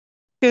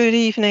Good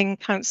evening,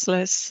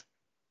 councillors.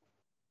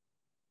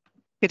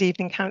 Good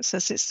evening,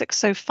 councillors. It's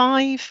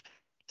 6:05,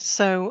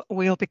 so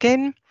we'll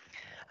begin.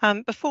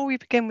 Before we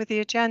begin with the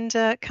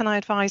agenda, can I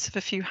advise of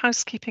a few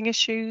housekeeping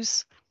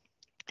issues?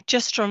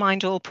 Just to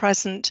remind all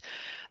present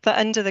that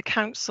under the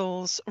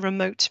council's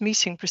remote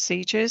meeting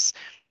procedures,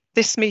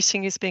 this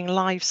meeting is being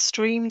live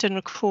streamed and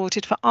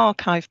recorded for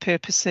archive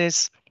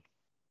purposes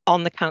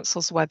on the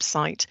council's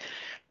website.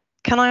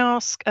 Can I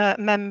ask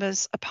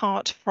members,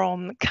 apart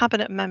from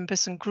cabinet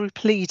members and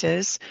group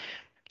leaders,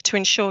 to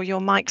ensure your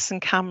mics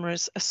and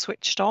cameras are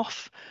switched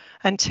off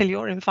until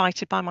you're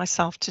invited by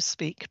myself to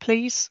speak,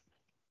 please?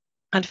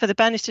 And for the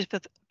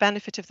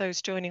benefit of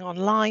those joining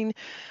online,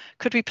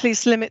 could we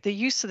please limit the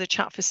use of the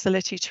chat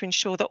facility to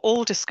ensure that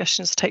all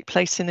discussions take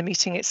place in the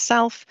meeting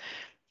itself,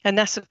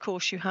 unless, of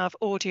course, you have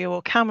audio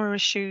or camera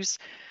issues,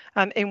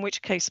 in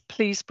which case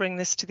please bring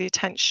this to the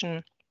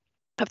attention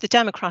of the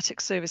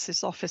Democratic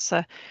Services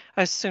Officer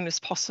as soon as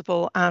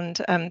possible,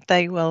 and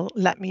they will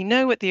let me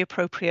know at the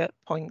appropriate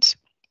point.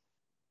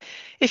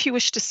 If you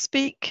wish to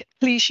speak,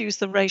 please use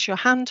the raise your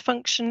hand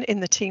function in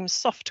the Teams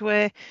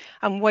software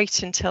and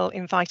wait until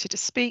invited to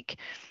speak.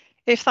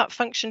 If that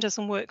function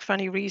doesn't work for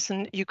any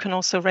reason, you can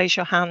also raise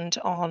your hand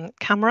on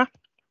camera.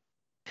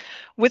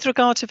 With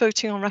regard to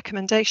voting on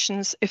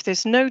recommendations, if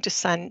there's no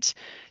dissent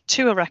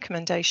to a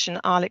recommendation,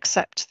 I'll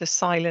accept the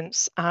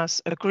silence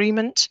as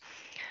agreement.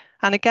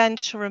 And again,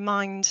 to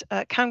remind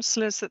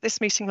councillors that this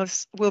meeting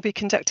will be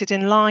conducted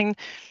in line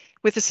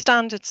with the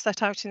standards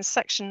set out in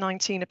Section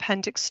 19,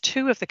 Appendix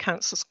 2 of the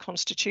Council's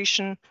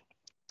Constitution.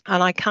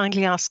 And I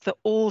kindly ask that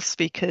all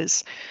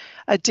speakers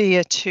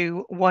adhere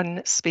to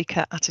one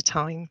speaker at a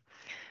time.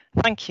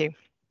 Thank you.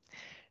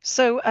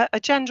 So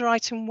agenda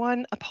item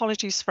 1,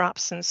 apologies for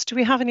absence. Do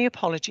we have any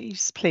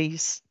apologies,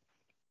 please?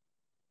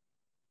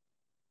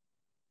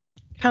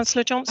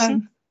 Councillor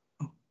Johnson?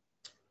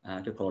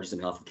 Apologies on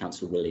behalf of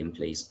Councillor William,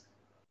 please.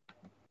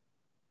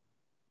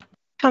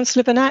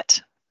 Councillor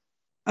Burnett?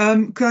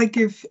 Could I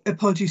give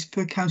apologies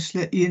for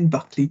Councillor Ian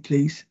Buckley,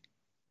 please?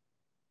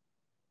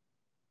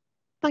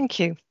 Thank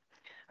you.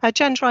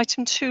 Agenda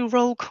item 2,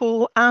 roll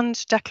call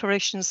and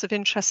declarations of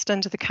interest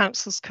under the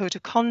Council's Code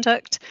of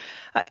Conduct.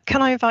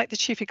 Can I invite the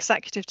Chief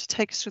Executive to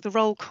take us through the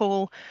roll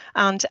call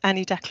and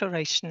any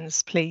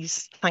declarations,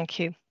 please? Thank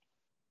you.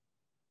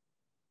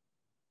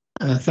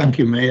 Thank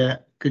you,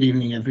 Mayor. Good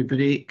evening,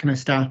 everybody. Can I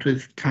start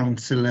with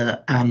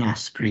Councillor Anne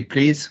Asprey,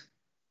 please?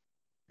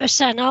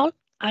 Presennol,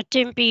 I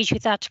dim bead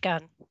with that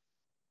gun.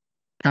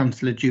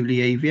 Councillor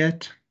Julie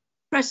Aviett.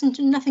 Present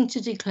and nothing to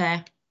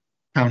declare.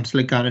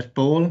 Councillor Gareth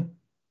Ball.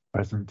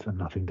 Present and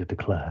nothing to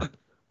declare.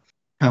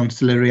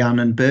 Councillor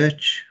Rhiannon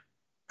Birch.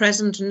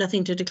 Present and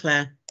nothing to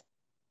declare.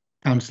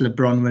 Councillor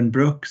Bronwyn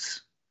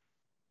Brooks.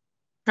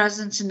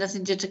 Present and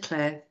nothing to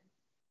declare.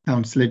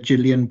 Councillor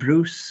Gillian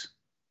Bruce.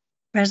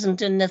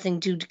 Present and nothing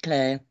to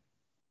declare.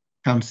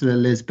 Councillor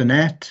Liz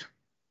Burnett.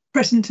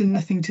 Present and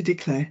nothing to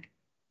declare.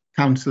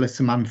 Councillor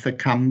Samantha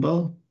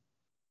Campbell.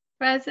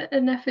 Present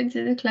and nothing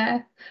to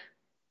declare.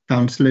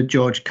 Councillor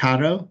George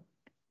Carroll.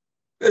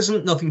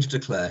 Present, nothing to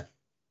declare.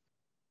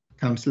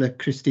 Councillor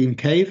Christine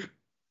Cave.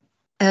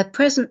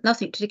 Present,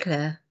 nothing to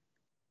declare.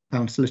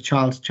 Councillor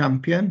Charles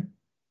Champion.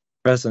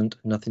 Present,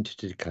 nothing to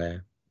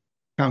declare.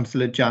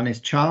 Councillor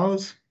Janice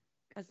Charles.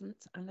 Present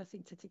and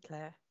nothing to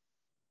declare.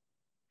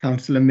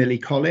 Councillor Millie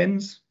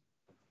Collins.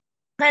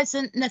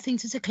 Present, nothing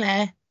to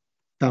declare.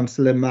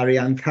 Councillor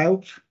Marianne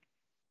Couch.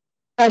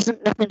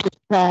 Present, nothing to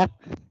declare.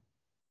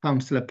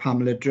 Councillor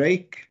Pamela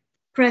Drake.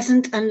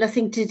 Present and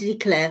nothing to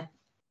declare.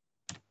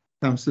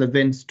 Councillor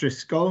Vince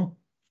Driscoll.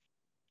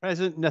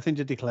 Present, nothing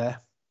to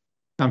declare.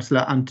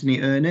 Councillor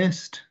Anthony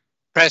Ernest.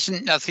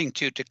 Present, nothing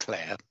to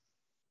declare.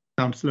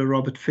 Councillor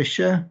Robert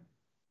Fisher.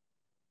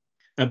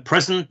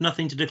 Present,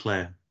 nothing to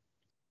declare.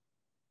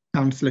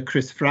 Councillor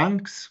Chris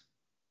Franks.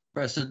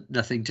 Present,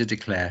 nothing to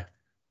declare.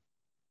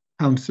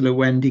 Councillor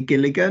Wendy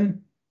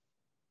Gilligan.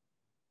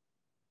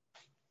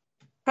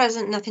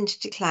 Present, nothing to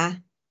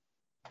declare.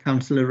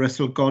 Councillor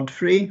Russell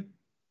Godfrey.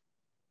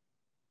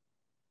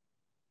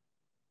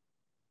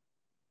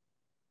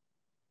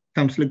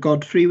 Councillor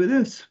Godfrey with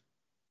us?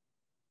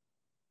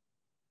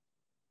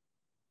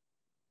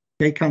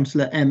 Okay,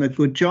 Councillor Emma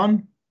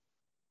Goodjohn.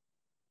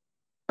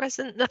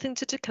 Present, nothing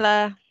to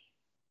declare.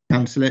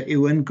 Councillor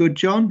Ewan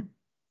Goodjohn.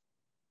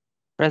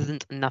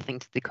 Present, nothing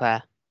to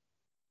declare.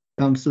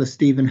 Councillor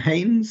Stephen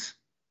Haynes.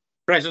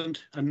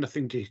 Present and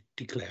nothing to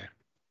declare.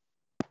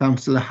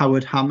 Councillor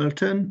Howard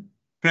Hamilton.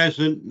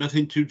 Present,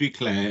 nothing to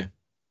declare.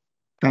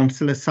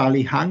 Councillor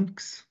Sally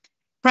Hanks.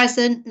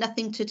 Present,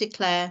 nothing to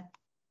declare.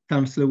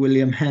 Councillor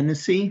William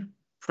Hennessy.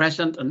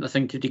 Present and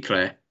nothing to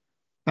declare.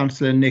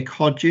 Councillor Nick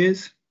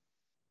Hodges.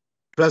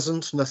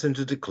 Present, nothing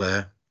to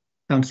declare.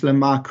 Councillor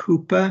Mark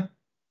Hooper.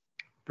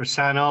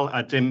 Presennol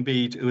a dim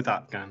byd yw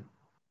ddatgan.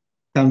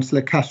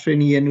 Councillor Catherine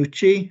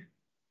Iannucci.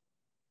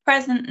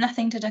 Present,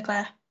 nothing to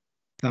declare.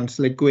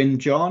 Councillor Gwyn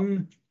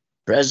John.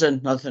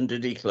 Present, nothing to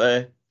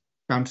declare.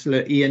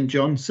 Councillor Ian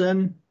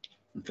Johnson.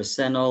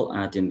 Presennol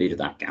a dim byd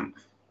that gam.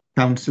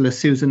 Councillor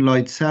Susan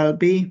Lloyd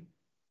Selby.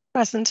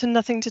 Present and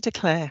nothing to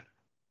declare.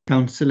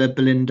 Councillor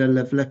Belinda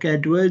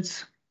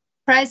Lovelock-Edwards.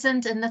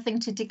 Present and nothing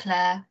to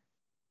declare.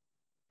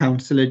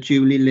 Councillor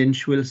Julie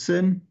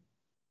Lynch-Wilson.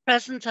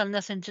 Present and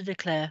nothing to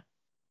declare.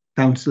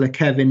 Councillor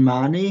Kevin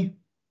Marnie.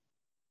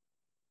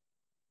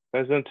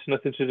 Present,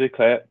 nothing to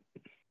declare.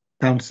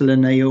 Councillor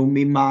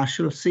Naomi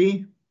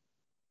Marshalsea.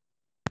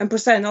 Yn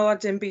bresennol a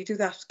dim byd i'w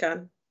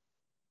ddatgan.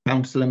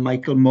 Councillor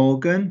Michael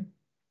Morgan.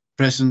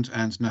 Present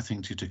and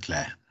nothing to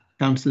declare.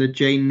 Councillor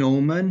Jane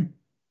Norman.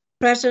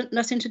 Present,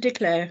 nothing to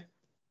declare.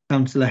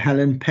 Councillor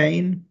Helen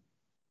Payne.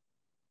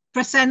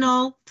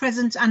 Bresennol,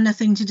 present and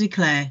nothing to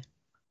declare.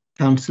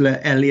 Councillor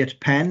Elliot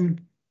Penn.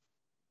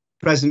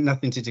 Present,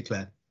 nothing to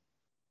declare.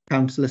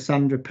 Councillor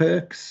Sandra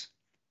Perks.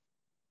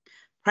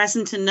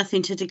 Present and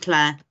nothing to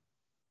declare.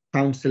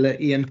 Councillor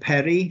Ian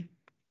Perry.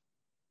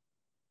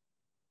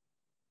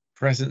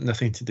 Present,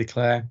 nothing to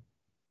declare.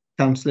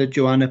 Councillor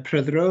Joanna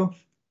Prythro.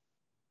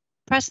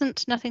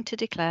 Present, nothing to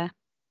declare.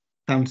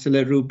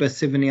 Councillor Ruba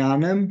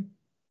Sivinianum.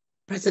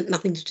 Present,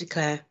 nothing to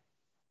declare.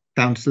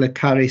 Councillor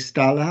Carrie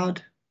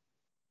Stallard.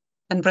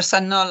 Yn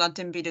bresennol a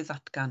dim byd i'w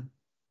ddatgan.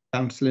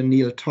 Councillor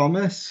Neil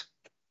Thomas.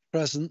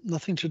 Present,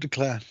 nothing to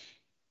declare.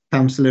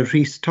 Councillor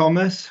Rhys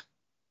Thomas.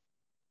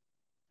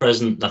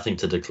 Present, nothing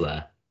to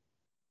declare.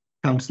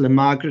 Councillor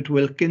Margaret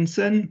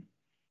Wilkinson.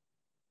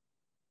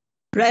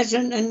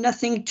 Present and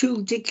nothing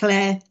to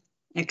declare,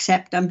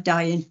 except I'm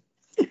dying.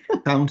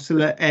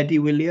 Councillor Eddie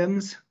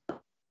Williams.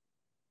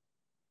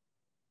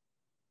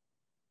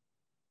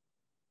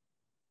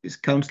 Is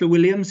Councillor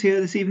Williams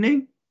here this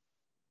evening?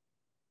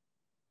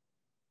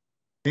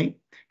 Okay.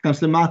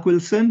 Councillor Mark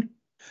Wilson.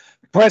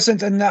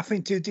 Present and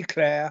nothing to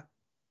declare.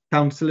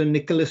 Councillor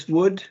Nicholas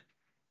Wood.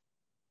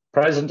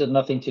 Present and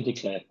nothing to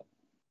declare.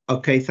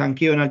 Okay,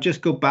 thank you. And I'll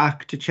just go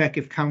back to check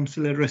if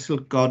Councillor Russell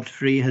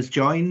Godfrey has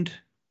joined.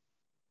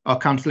 Or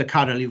Councillor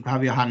Carroll, you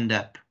have your hand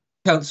up.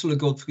 Councillor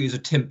Godfrey is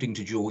attempting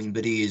to join,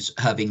 but he is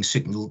having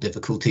signal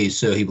difficulties,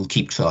 so he will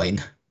keep trying.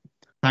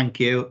 Thank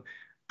you.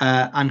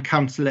 And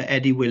Councillor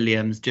Eddie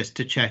Williams, just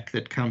to check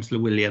that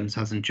Councillor Williams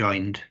hasn't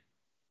joined.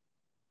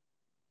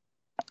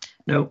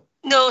 No?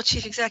 No,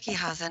 Chief Exec, he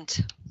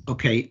hasn't.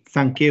 Okay,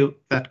 thank you.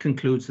 That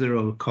concludes the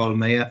roll call,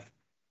 Mayor.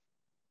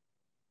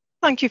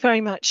 Thank you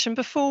very much. And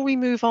before we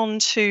move on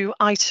to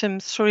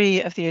item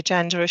 3 of the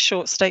agenda, a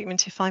short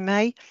statement, if I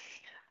may.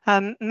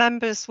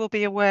 Members will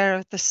be aware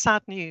of the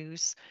sad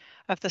news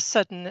of the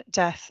sudden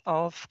death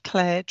of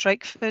Claire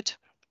Drakeford.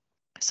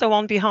 So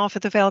on behalf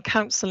of the Vale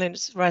Council and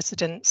its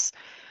residents,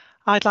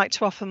 I'd like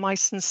to offer my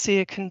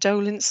sincere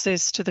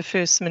condolences to the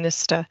First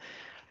Minister.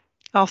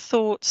 Our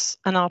thoughts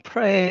and our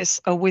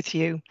prayers are with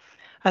you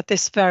at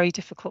this very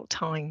difficult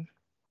time.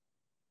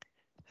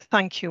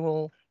 Thank you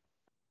all.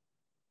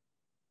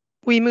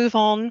 We move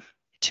on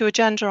to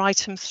agenda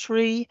item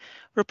 3,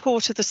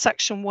 report of the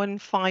Section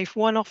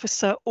 151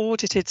 Officer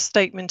Audited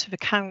Statement of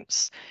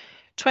Accounts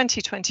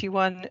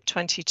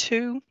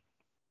 2021-22.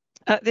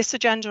 This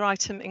agenda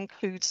item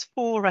includes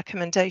 4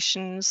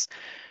 recommendations.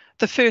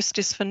 The first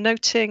is for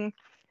noting,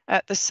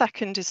 the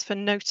second is for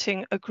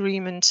noting,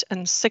 agreement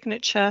and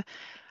signature,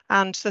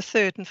 and the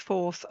third and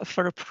fourth are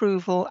for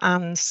approval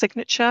and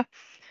signature.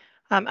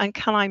 And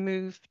can I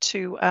move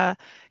to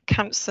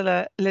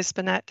Councillor Liz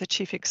Burnett, the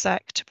Chief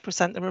Exec, to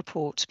present the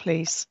report,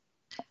 please?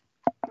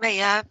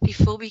 Mayor,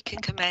 before we can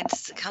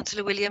commence,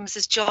 Councillor Williams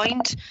has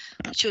joined.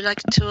 Would you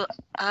like to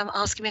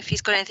ask him if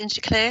he's got anything to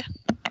declare?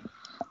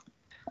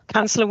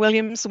 Councillor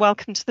Williams,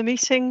 welcome to the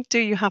meeting. Do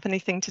you have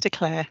anything to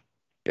declare?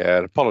 Yeah,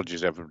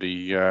 apologies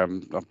everybody.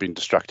 I've been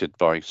distracted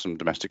by some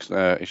domestic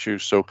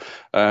issues, so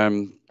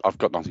I've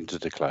got nothing to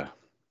declare.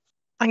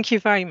 Thank you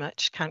very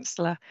much,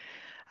 Councillor.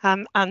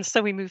 And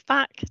so we move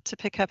back to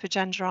pick up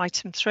agenda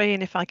item 3,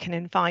 and if I can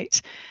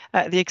invite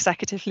the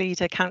Executive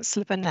Leader,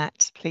 Councillor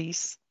Burnett,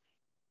 please.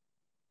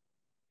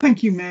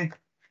 Thank you, Mayor.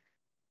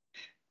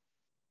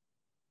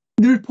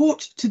 The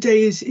report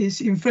today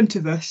is in front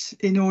of us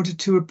in order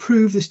to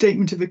approve the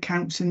Statement of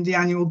Accounts and the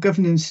Annual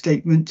Governance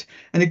Statement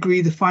and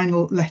agree the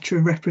final letter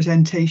of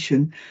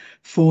representation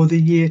for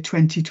the year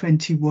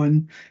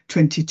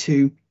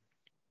 2021-22.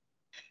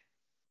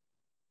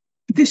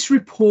 This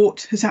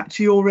report has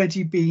actually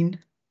already been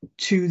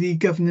to the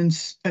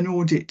Governance and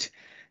Audit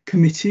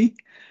Committee,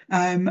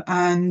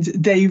 and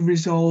they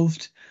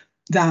resolved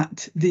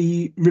that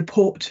the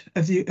report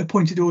of the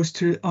appointed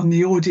auditor on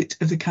the audit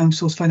of the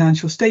Council's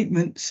financial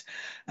statements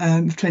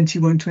of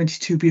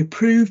 21-22 be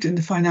approved, and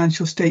the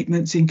financial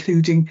statements,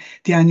 including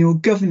the annual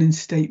governance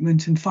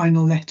statement and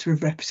final letter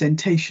of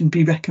representation,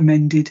 be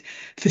recommended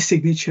for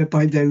signature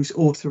by those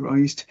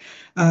authorised.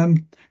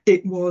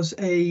 It was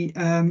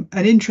an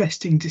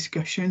interesting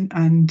discussion,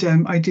 and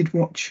I did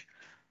watch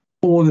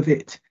all of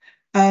it.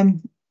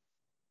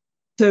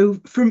 So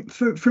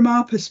from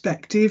our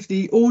perspective,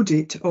 the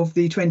audit of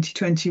the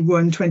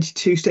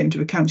 2021-22 Statement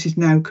of Accounts is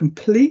now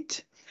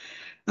complete.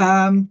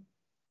 And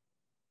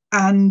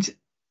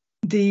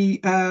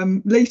the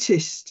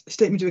latest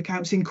Statement of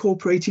Accounts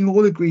incorporating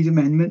all agreed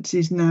amendments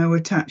is now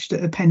attached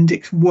at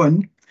Appendix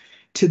 1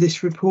 to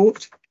this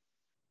report.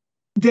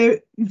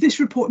 This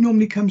report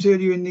normally comes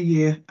earlier in the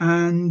year,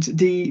 and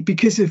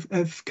because of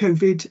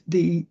COVID,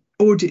 the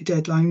audit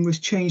deadline was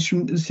changed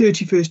from the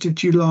 31st of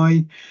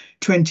July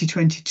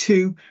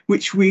 2022,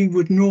 which we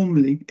would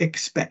normally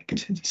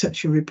expect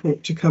such a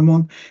report to come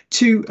on,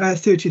 to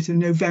 30th of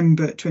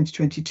November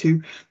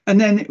 2022.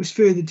 And then it was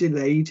further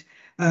delayed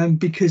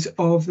because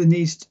of the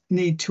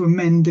need to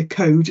amend the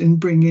code and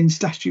bring in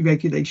statutory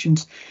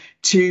regulations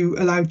to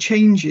allow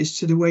changes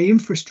to the way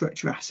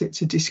infrastructure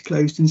assets are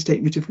disclosed in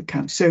statement of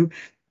accounts. So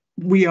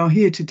we are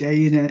here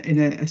today in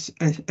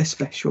a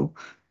special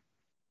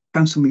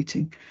council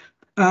meeting.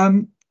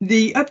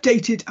 The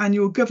updated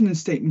annual governance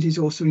statement is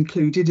also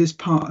included as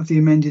part of the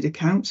amended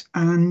accounts,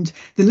 and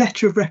the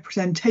letter of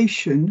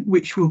representation,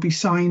 which will be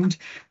signed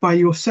by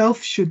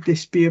yourself should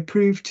this be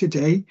approved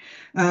today,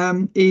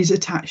 is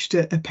attached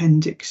to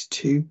Appendix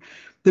 2.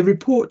 The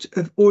report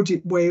of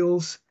Audit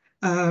Wales,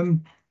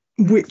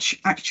 which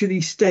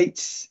actually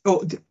states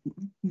or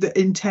that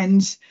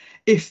intends,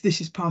 if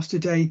this is passed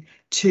today,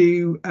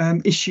 to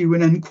issue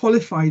an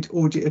unqualified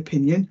audit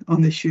opinion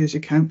on this year's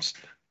accounts,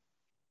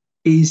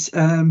 is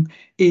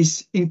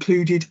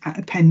included at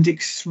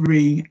Appendix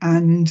 3,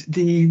 and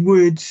the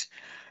words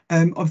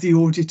of the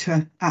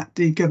auditor at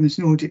the Governance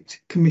and Audit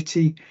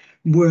Committee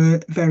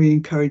were very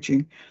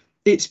encouraging.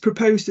 It's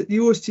proposed that the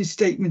audited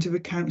statement of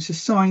accounts are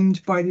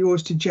signed by the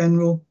Auditor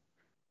General,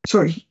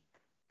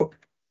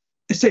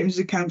 statements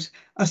of accounts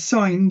are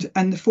signed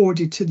and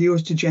forwarded to the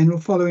Auditor General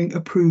following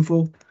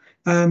approval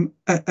of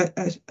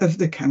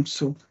the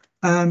Council.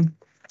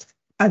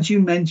 As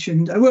you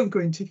mentioned, I won't go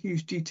into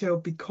huge detail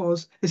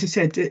because, as I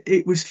said,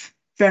 it was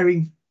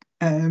very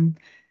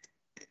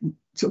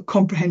sort of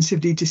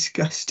comprehensively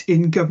discussed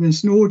in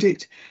Governance and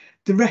Audit.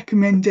 The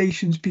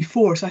recommendations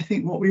before us, I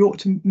think what we ought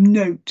to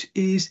note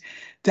is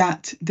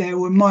that there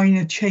were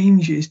minor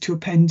changes to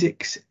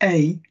Appendix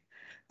A,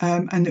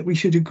 and that we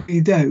should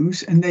agree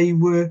those, and they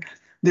were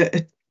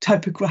the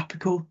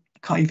typographical, I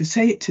can't even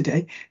say it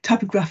today,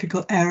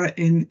 typographical error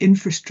in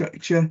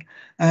infrastructure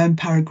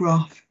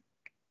paragraph.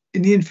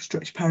 In the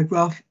infrastructure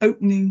paragraph,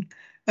 opening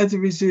other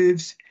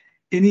reserves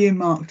in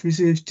earmarked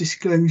reserves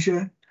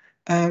disclosure,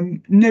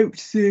 note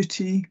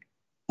 30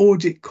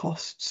 audit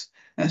costs,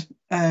 that's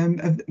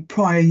a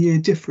prior year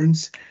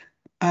difference,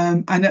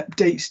 and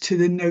updates to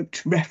the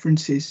note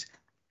references.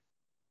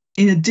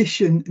 In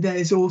addition,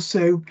 there's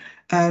also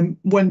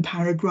one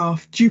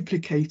paragraph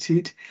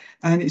duplicated,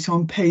 and it's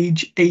on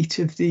page 8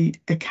 of the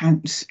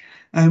accounts,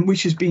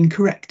 which has been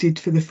corrected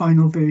for the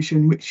final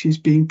version, which is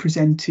being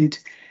presented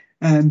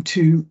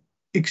to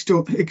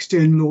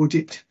external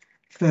audit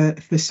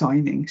for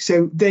signing.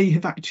 So they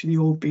have actually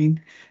all been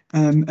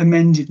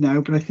amended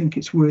now, but I think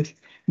it's worth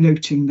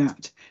noting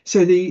that.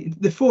 So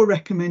the 4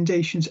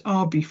 recommendations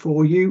are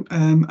before you,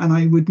 and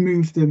I would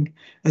move them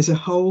as a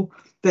whole.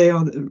 They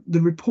are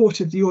the report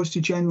of the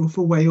Auditor General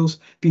for Wales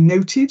be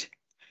noted,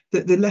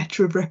 that the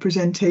letter of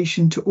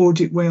representation to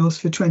Audit Wales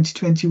for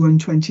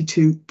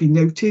 2021-22 be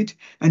noted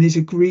and is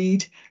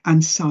agreed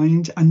and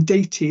signed and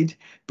dated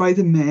by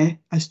the Mayor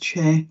as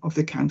Chair of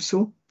the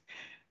Council.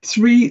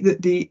 3,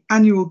 that the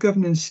annual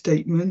governance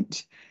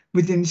statement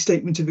within the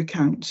Statement of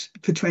Accounts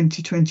for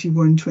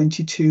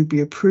 2021-22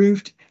 be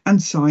approved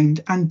and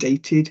signed and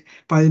dated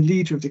by the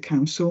Leader of the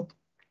Council.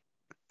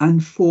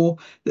 And 4,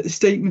 that the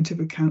Statement of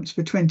Accounts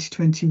for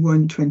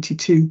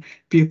 2021-22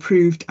 be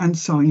approved and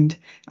signed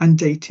and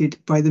dated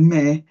by the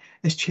Mayor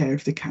as Chair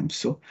of the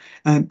Council.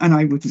 And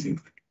I would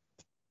move.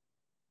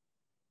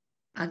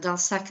 And I'll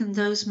second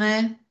those,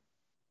 Mayor.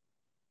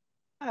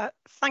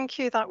 Thank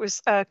you. That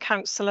was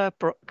Councillor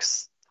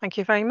Brooks. Thank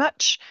you very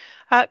much.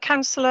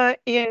 Councillor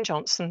Ian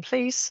Johnson,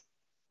 please.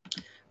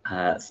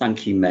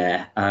 Thank you,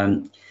 Mayor.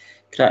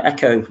 Could I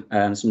echo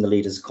some of the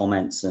leaders'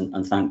 comments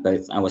and thank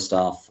both our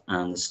staff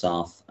and the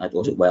staff at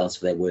Audit Wales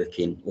for their work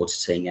in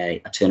auditing a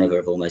turnover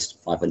of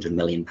almost £500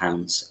 million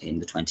in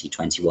the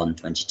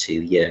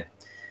 2021-22 year.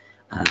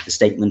 The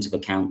Statement of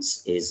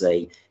Accounts is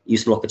a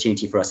useful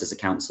opportunity for us as a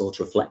council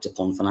to reflect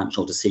upon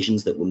financial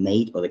decisions that were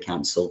made by the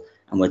council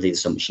and whether the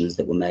assumptions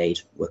that were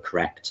made were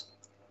correct.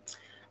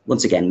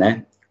 Once again,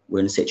 Mayor,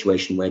 we're in a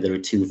situation where there are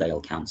 2 Vale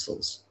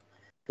councils.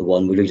 The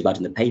one we read about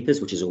in the papers,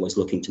 which is always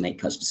looking to make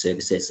cuts to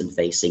services and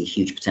facing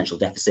huge potential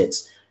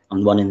deficits,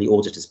 and one in the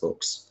auditor's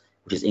books,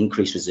 which has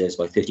increased reserves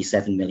by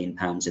 £37 million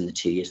in the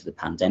 2 years of the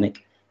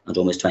pandemic and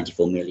almost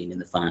 £24 million in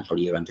the financial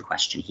year under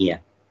question here.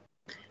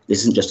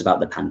 This isn't just about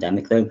the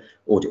pandemic, though.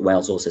 Audit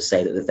Wales also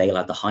say that the Vale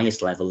had the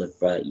highest level of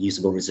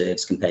usable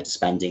reserves compared to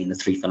spending in the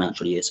 3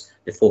 financial years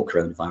before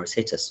coronavirus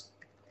hit us.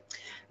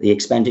 The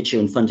expenditure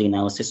and funding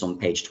analysis on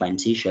page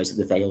 20 shows that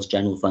the Vale's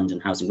General Fund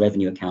and Housing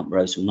Revenue account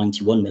rose from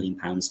 £91 million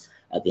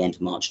at the end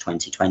of March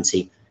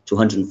 2020 to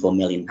 £104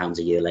 million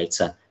a year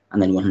later,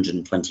 and then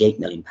 £128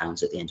 million at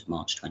the end of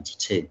March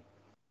 22.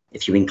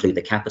 If you include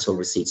the capital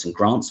receipts and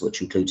grants,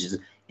 which included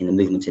in the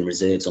movement in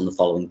reserves on the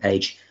following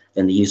page,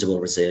 then the usable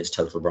reserves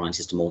total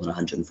rises to more than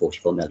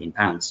 £144 million.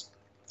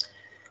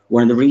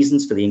 One of the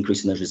reasons for the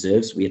increase in those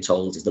reserves, we are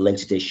told, is the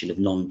late addition of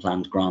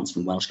non-planned grants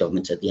from Welsh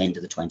Government at the end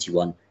of the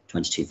 21-22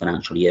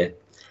 financial year.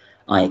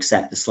 I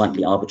accept the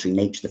slightly arbitrary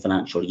nature of the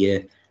financial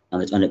year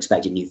and that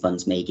unexpected new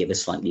funds may give a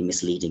slightly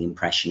misleading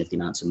impression of the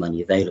amounts of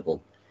money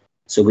available.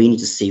 So we need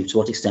to see to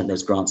what extent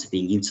those grants are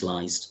being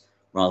utilised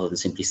rather than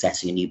simply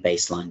setting a new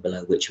baseline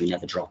below which we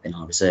never drop in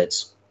our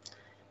reserves.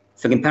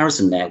 For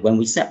comparison there, when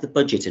we set the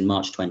budget in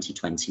March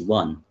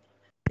 2021,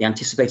 the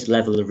anticipated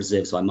level of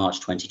reserves by March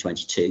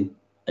 2022,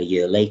 a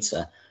year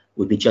later,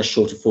 would be just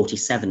short of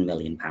 £47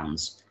 million,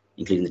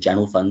 including the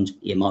general fund,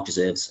 earmarked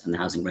reserves and the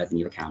housing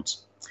revenue account.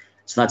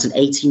 So that's an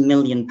 £80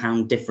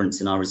 million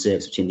difference in our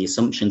reserves between the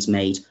assumptions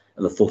made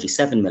of a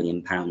 £47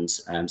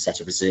 million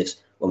set of reserves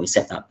when we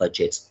set that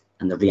budget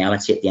and the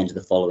reality at the end of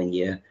the following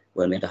year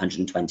when we had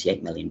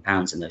 £128 million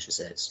in those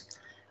reserves.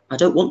 I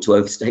don't want to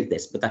overstate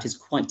this, but that is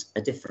quite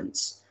a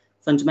difference.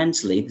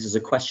 Fundamentally, this is a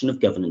question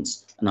of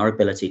governance and our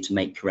ability to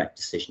make correct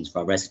decisions for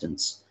our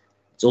residents.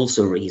 It's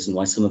also a reason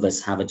why some of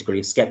us have a degree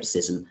of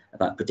scepticism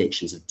about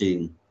predictions of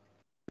doom.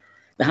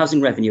 The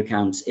housing revenue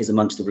account is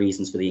amongst the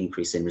reasons for the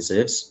increase in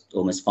reserves,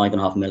 almost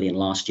 £5.5 million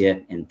last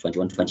year in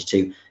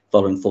 21-22,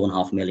 following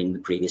 £4.5 million in the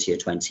previous year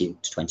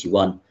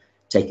 20-21,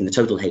 taking the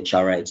total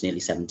HRA to nearly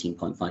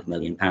 £17.5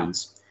 million.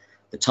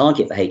 The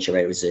target for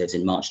HRA reserves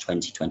in March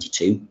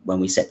 2022, when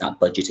we set that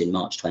budget in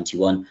March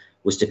 21,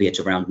 was to be at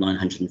around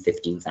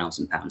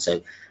 £915,000,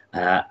 so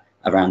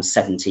around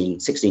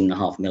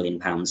 £16.5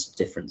 million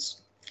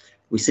difference.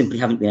 We simply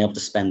haven't been able to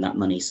spend that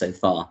money so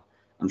far.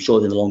 I'm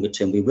sure in the longer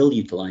term we will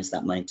utilise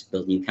that money to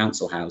build new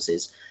council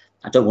houses.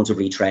 I don't want to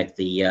retread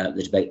the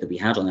debate that we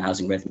had on the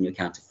housing revenue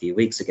account a few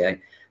weeks ago,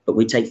 but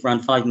we take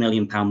around £5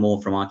 million more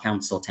from our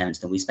council tenants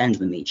than we spend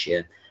them each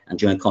year. And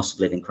during a cost of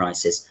living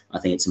crisis, I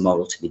think it's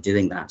immoral to be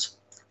doing that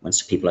when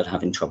people are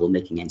having trouble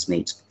making ends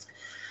meet.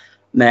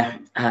 Mayor,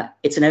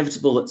 it's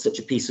inevitable that such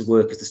a piece of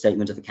work as the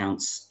Statement of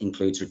Accounts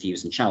includes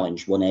reviews and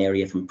challenge. One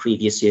area from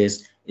previous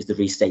years is the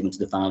restatement of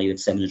the value of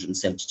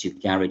 772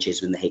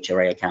 garages within the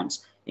HRA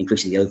accounts,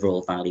 increasing the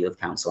overall value of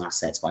council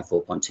assets by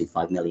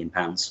 £4.25 million.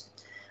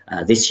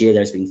 This year,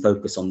 there's been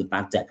focus on the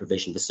bad debt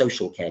provision for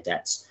social care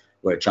debts,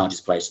 where a charge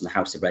is placed on the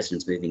house of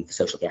residents moving for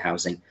social care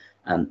housing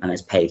and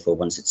is paid for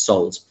once it's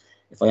sold.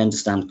 If I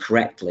understand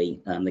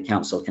correctly, the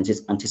council can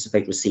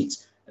anticipate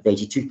receipts of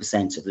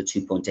 82% of the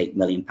 £2.8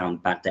 million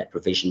bad debt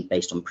provision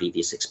based on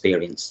previous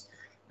experience.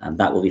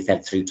 That will be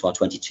fed through to our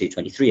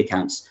 22-23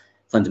 accounts,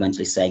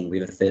 fundamentally saying we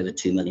have a further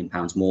 £2 million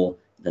more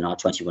than our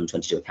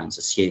 21-22 accounts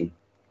assume.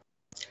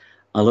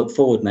 I look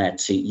forward, Mayor,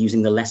 to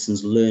using the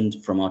lessons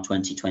learned from our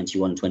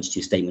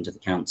 2021-22 Statement of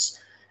Accounts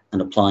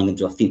and applying them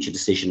to our future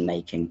decision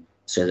making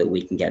so that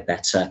we can get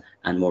better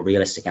and more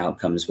realistic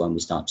outcomes when we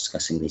start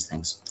discussing these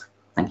things.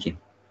 Thank you.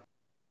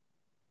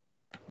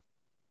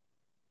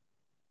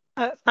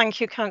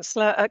 Thank you,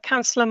 Councillor.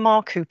 Councillor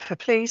Mark Cooper,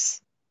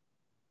 please.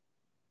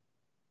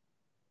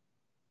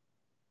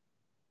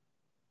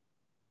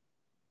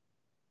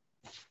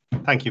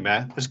 Thank you,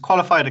 Mayor. As a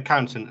qualified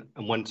accountant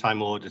and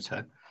one-time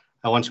auditor,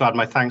 I want to add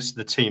my thanks to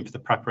the team for the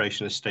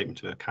preparation of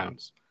Statement of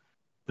Accounts.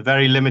 The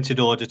very limited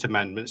audit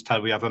amendments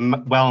tell we have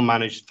a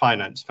well-managed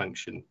finance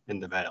function in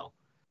the Vale.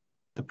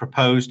 The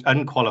proposed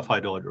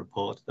unqualified audit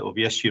report that will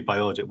be issued by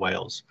Audit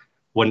Wales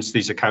once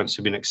these accounts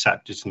have been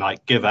accepted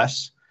tonight give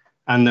us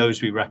and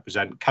those we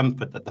represent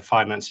comfort that the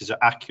finances are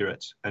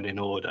accurate and in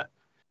order.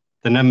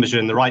 The numbers are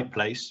in the right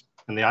place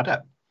and they add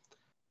up.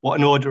 What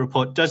an audit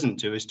report doesn't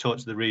do is talk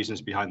to the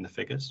reasons behind the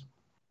figures.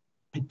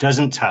 It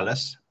doesn't tell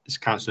us, as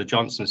Councillor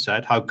Johnson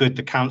said, how good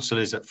the council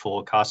is at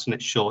forecasting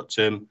its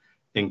short-term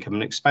income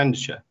and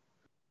expenditure.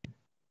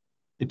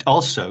 It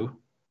also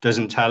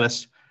doesn't tell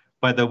us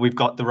whether we've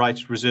got the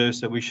right reserves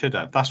that we should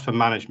have. That's for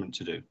management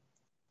to do.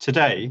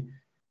 Today,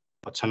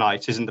 or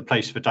tonight, isn't the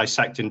place for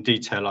dissecting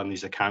detail on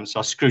these accounts.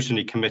 Our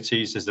scrutiny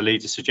committees, as the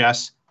leader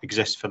suggests,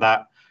 exist for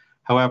that.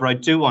 However, I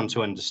do want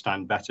to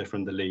understand better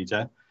from the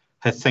leader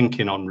her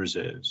thinking on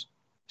reserves,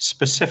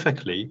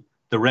 specifically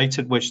the rate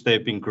at which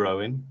they've been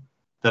growing,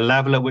 the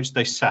level at which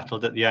they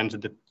settled at the end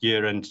of the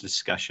year-end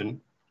discussion,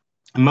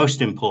 and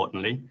most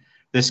importantly,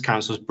 this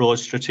council's broad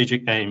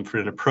strategic aim for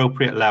an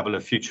appropriate level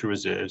of future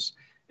reserves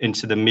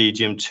into the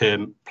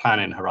medium-term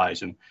planning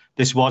horizon.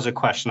 This was a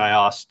question I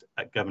asked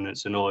at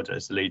Governance and Order,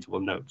 as the leader will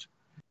note.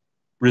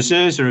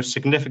 Reserves are of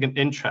significant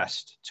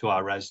interest to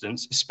our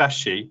residents,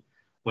 especially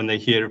when they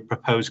hear of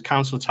proposed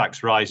council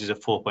tax rises of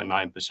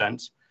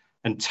 4.9%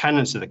 and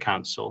tenants of the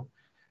council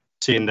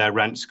seeing their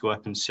rents go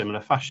up in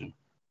similar fashion.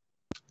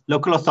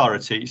 Local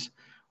authorities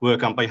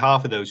work on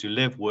behalf of those who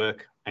live,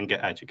 work and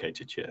get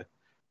educated here.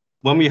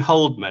 When we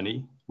hold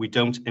money, we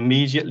don't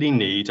immediately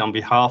need, on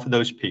behalf of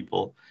those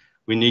people,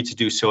 we need to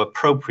do so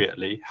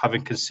appropriately,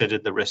 having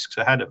considered the risks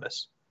ahead of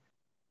us.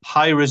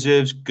 High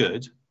reserves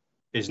good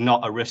is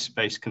not a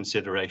risk-based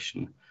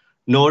consideration,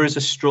 nor is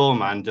a straw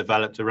man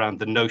developed around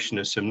the notion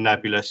of some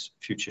nebulous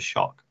future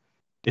shock.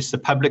 It's the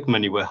public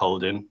money we're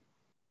holding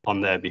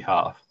on their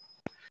behalf.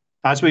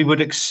 As we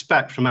would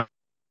expect from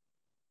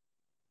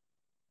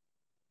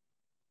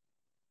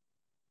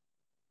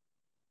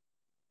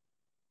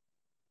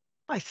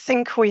I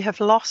think we have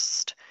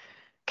lost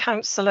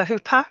Councillor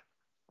Hooper.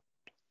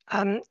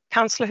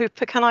 Councillor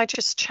Hooper, can I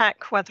just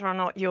check whether or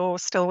not you're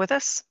still with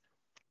us?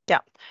 Yeah,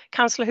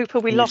 Councillor Hooper,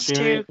 we Can you lost see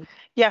you. me?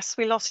 Yes,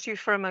 we lost you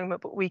for a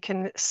moment, but we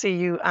can see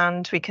you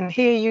and we can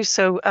hear you.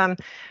 So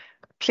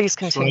please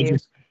continue.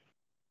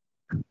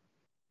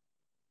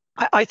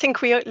 I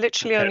think we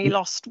literally only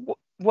lost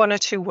one or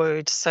two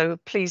words, so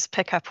please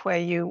pick up where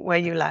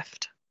you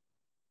left.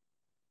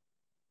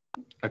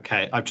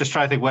 Okay, I'm just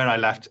trying to think where I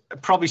left.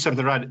 Probably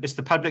something right. It's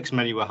the public's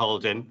money we're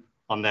holding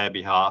on their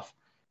behalf.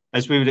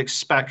 As we would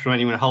expect from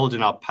anyone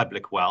holding our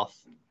public wealth,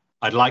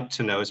 I'd like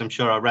to know, as I'm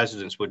sure our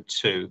residents would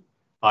too,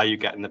 are you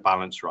getting the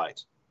balance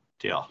right?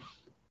 Diolch.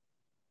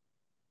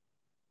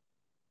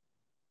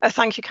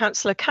 Thank you,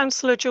 Councillor.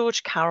 Councillor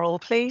George Carroll,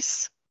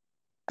 please.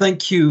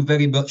 Thank you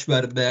very much,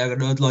 Madam Mayor,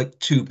 and I'd like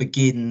to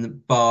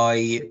begin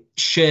by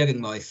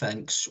sharing my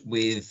thanks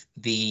with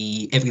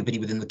everybody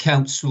within the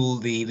council,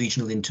 the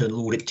Regional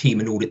Internal Audit Team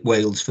and Audit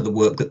Wales for the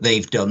work that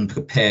they've done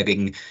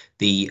preparing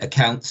the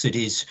accounts. It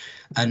is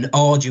an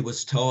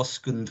arduous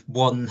task and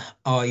one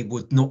I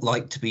would not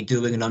like to be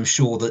doing, and I'm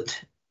sure that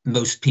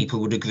most people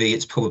would agree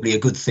it's probably a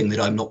good thing that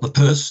I'm not the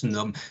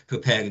person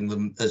preparing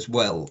them as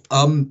well.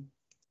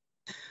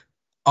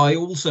 I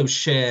also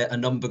share a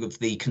number of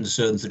the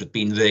concerns that have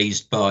been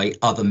raised by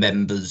other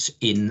members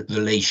in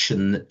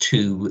relation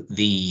to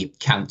the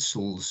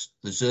council's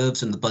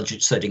reserves and the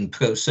budget setting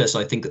process.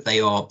 I think that they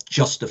are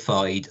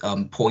justified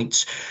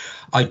points.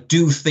 I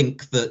do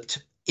think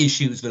that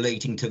issues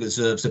relating to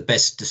reserves are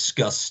best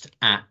discussed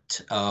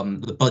at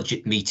the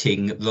budget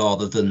meeting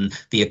rather than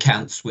the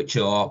accounts, which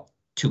are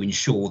to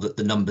ensure that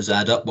the numbers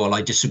add up. While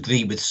I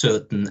disagree with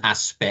certain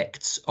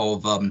aspects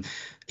of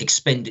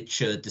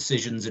expenditure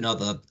decisions and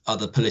other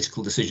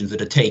political decisions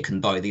that are taken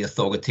by the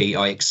authority,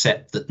 I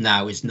accept that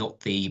now is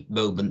not the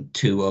moment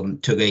to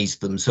raise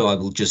them, so I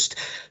will just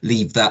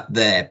leave that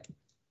there.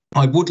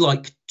 I would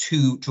like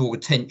to draw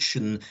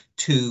attention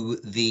to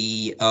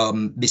the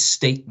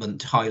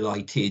misstatement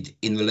highlighted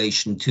in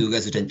relation to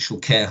residential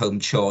care home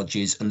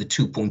charges and the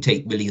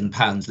 £2.8 million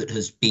that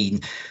has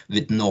been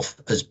written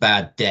off as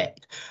bad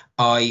debt.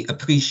 I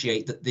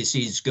appreciate that this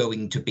is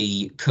going to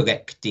be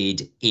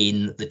corrected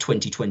in the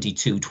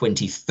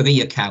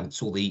 2022-23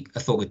 accounts, or the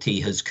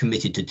authority has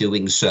committed to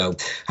doing so.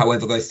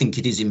 However, I think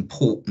it is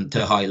important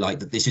to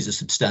highlight that this is a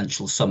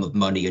substantial sum of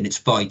money, and it's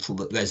vital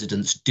that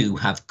residents do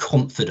have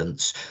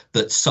confidence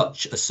that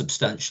such a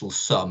substantial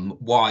sum,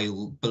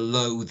 while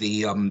below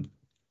the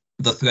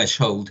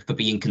threshold for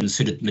being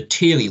considered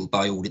material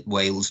by Audit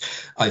Wales,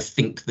 I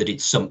think that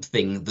it's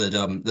something that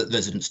that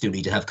residents do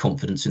need to have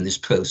confidence in this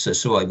process.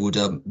 So I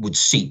would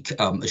seek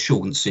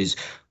assurances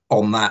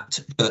on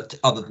that. But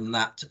other than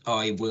that,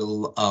 I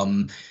will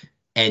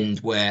end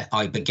where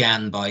I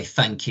began, by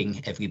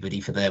thanking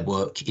everybody for their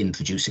work in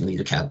producing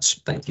these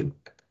accounts. Thank you.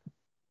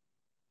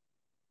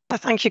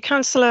 Thank you,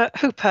 Councillor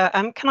Hooper.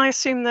 Can I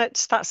assume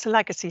that that's a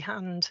legacy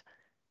hand?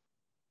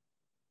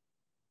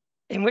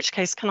 In which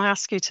case, can I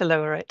ask you to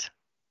lower it?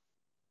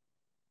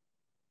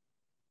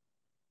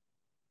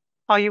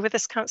 Are you with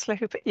us, Councillor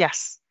Hooper?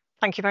 Yes.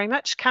 Thank you very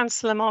much.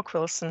 Councillor Mark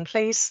Wilson,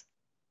 please.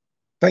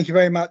 Thank you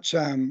very much,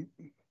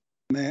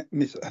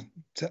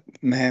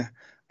 Mayor.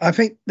 I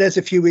think there's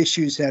a few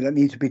issues there that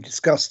need to be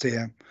discussed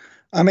here.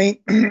 I mean,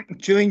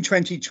 during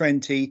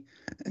 2020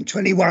 and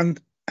 21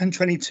 and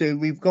 22,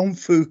 we've gone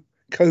through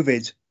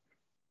COVID.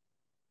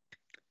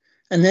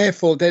 And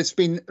therefore, there's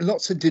been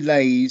lots of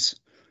delays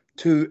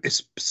to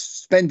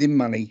spending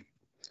money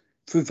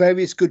for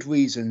various good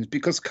reasons,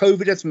 because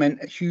COVID has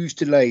meant huge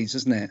delays,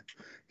 hasn't it?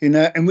 You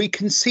know, and we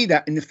can see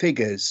that in the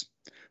figures.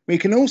 We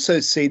can also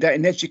see that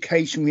in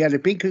education, we had a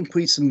big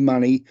increase in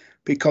money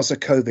because of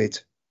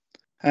COVID.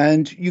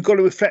 And you've got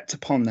to reflect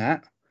upon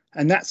that.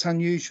 And that's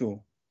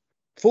unusual.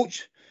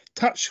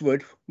 Touch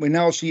wood, we're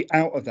now actually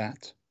out of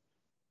that.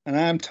 And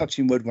I am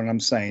touching wood when I'm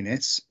saying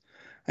this.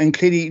 And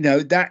clearly, you know,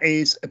 that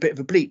is a bit of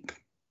a bleep.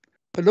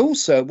 But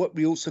also, what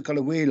we also got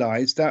to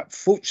realise that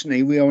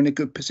fortunately we are in a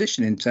good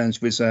position in terms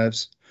of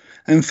reserves.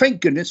 And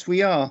thank goodness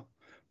we are.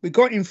 We've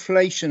got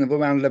inflation of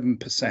around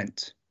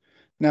 11%.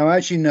 Now,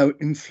 as you know,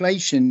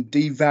 inflation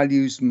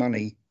devalues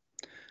money.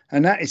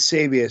 And that is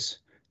serious,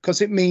 because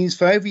it means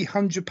for every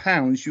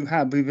 £100 you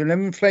have with an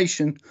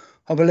inflation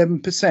of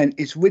 11%,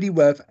 it's really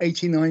worth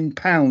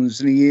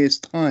 £89 in a year's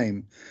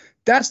time.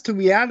 That's the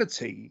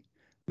reality,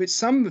 which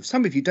some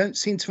of you don't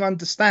seem to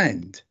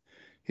understand.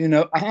 You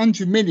know,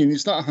 100 million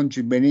is not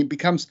 100 million, it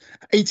becomes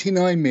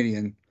 89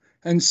 million,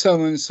 and so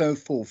on and so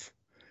forth.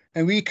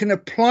 And we can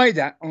apply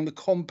that on the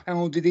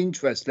compounded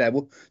interest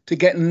level to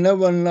get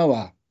lower and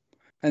lower.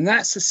 And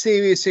that's a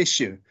serious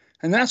issue.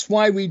 And that's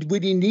why we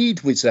really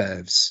need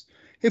reserves.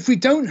 If we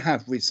don't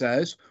have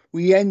reserves,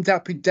 we end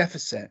up in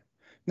deficit.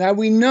 Now,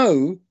 we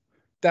know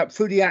that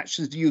through the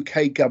actions of the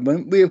UK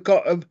government, we have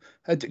got an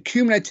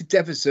accumulated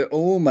deficit of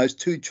almost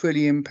 £2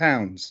 trillion.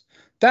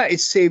 That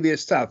is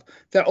serious stuff.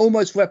 That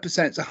almost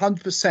represents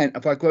 100%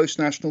 of our gross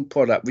national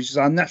product, which is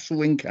our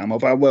national income,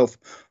 of our wealth,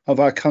 of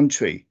our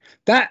country.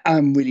 That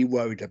I'm really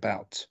worried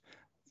about.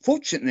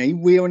 Fortunately,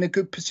 we are in a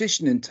good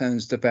position in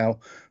terms of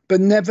Vale. But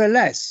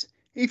nevertheless,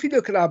 if you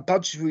look at our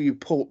budgetary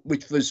report,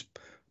 which was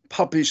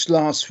published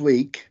last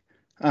week,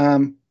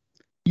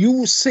 you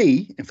will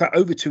see, in fact,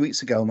 over 2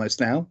 weeks ago almost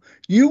now,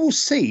 you will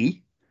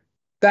see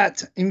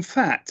that, in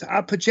fact,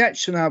 our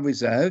projection, our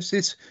reserves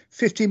is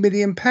 £50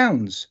 million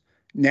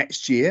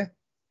next year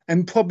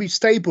and probably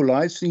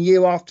stabilise for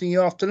year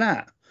after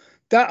that.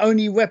 That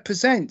only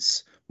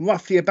represents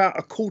roughly about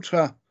a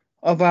quarter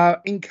of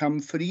our income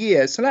for the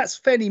year. So that's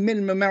fairly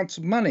minimum amount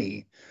of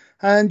money.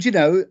 And, you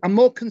know, I'm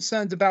more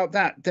concerned about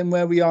that than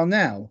where we are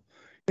now.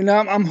 You know,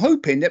 I'm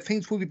hoping that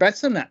things will be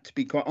better than that, to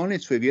be quite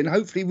honest with you. And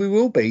hopefully we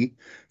will be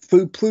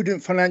through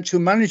prudent financial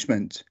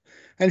management.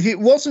 And if it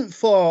wasn't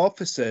for our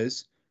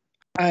officers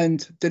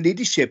and the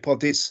leadership of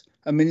this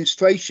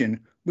administration,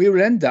 we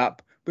will end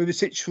up with a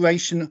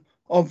situation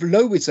of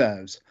low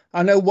reserves.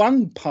 I know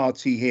one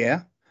party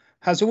here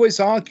has always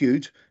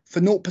argued for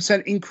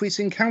 0% increase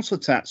in council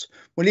tax.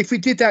 Well, if we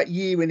did that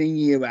year in and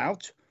year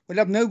out, we'll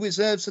have no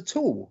reserves at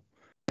all.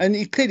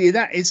 And clearly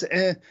that is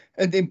an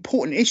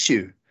important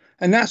issue.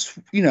 And that's,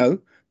 you know,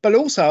 but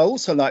also I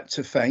also like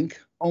to thank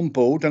on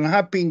board, and I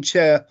have been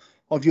chair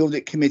of the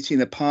audit committee in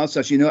the past,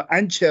 as you know,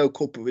 and chair of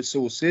corporate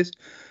resources.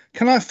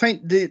 Can I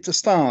thank the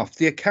staff,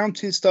 the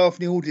accounting staff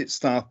and the audit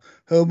staff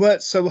who have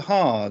worked so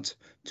hard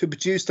to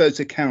produce those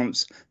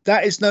accounts?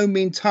 That is no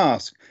mean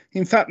task.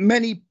 In fact,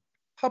 many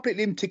public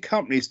limited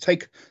companies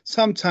take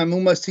sometime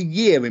almost a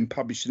year in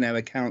publishing their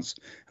accounts,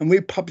 and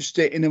we published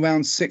it in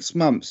around 6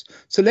 months.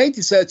 So they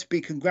deserve to be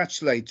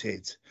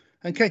congratulated.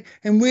 Okay,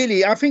 and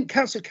really, I think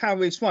Councillor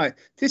Carroll is right.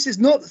 This is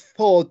not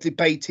for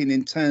debating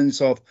in terms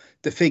of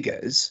the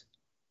figures.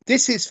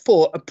 This is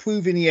for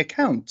approving the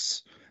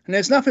accounts. And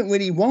there's nothing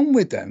really wrong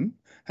with them.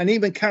 And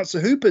even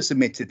Councillor Hooper's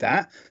admitted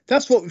that.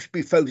 That's what we should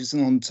be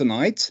focusing on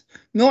tonight,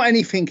 not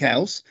anything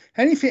else.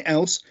 Anything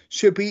else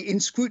should be in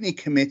scrutiny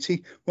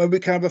committee where we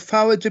can have a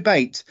thorough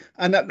debate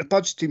and at the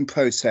budgeting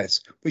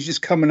process, which is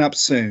coming up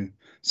soon.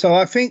 So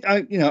I think,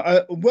 I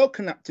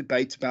welcome that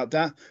debate about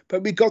that,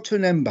 but we got to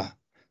remember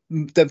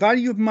the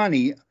value of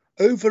money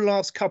over the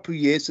last couple of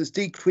years has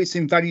decreased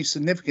in value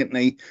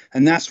significantly,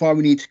 and that's why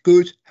we need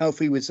good,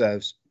 healthy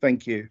reserves.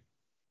 Thank you.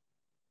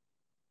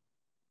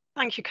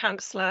 Thank you,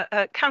 Councillor.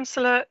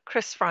 Councillor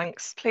Chris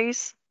Franks,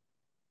 please.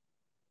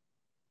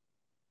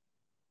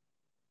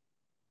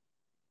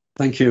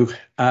 Thank you.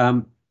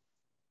 Now,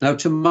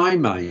 to my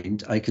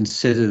mind, I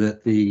consider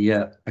that the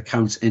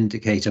accounts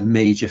indicate a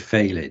major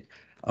failing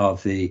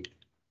of the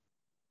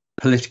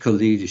political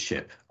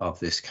leadership of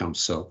this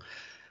council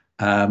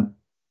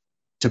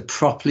to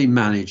properly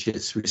manage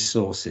its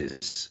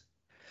resources.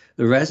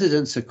 The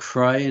residents are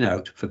crying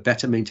out for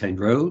better maintained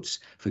roads,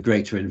 for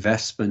greater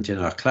investment in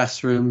our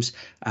classrooms,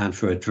 and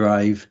for a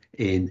drive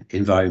in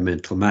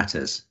environmental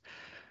matters.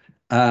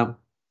 I've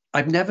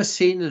never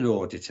seen an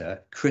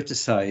auditor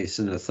criticise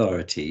an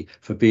authority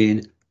for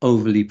being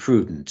overly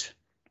prudent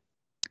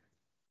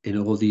in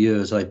all the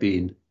years I've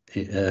been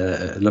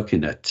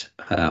looking at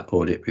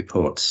audit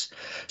reports.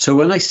 So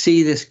when I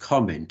see this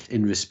comment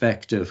in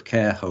respect of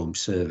care home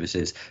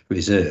services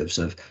reserves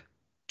of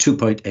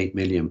 £2.8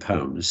 million,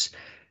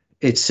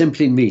 it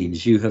simply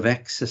means you have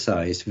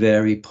exercised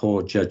very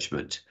poor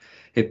judgment.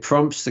 It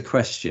prompts the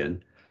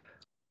question,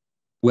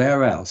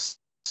 where else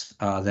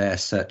are there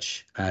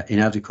such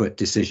inadequate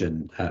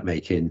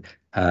decision-making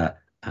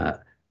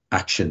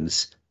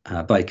actions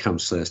by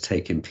councillors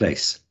taking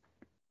place?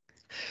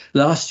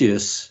 Last year,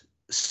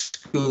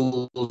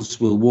 schools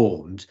were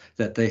warned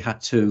that they had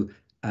to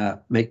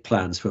make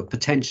plans for a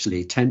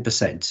potentially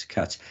 10%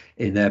 cut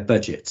in their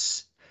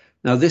budgets.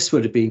 Now, this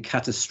would have been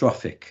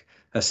catastrophic,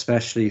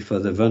 especially for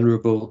the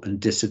vulnerable and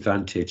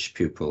disadvantaged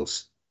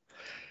pupils.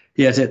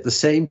 Yet at the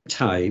same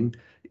time,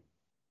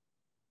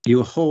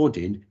 you're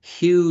hoarding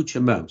huge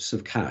amounts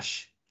of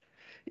cash.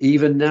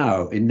 Even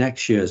now, in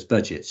next year's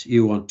budget,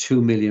 you want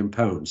 £2 million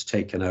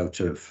taken out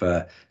of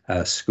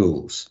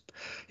schools.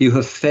 You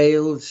have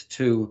failed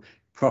to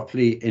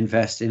properly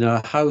invest in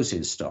our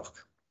housing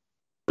stock.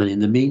 And in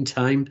the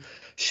meantime,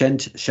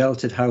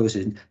 sheltered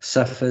housing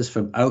suffers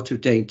from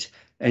out-of-date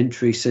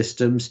entry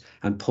systems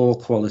and poor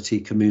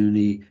quality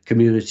communal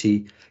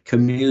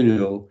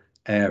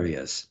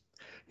areas.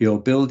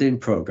 Your building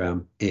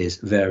programme is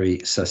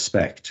very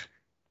suspect.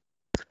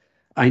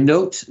 I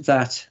note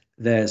that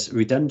there's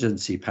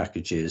redundancy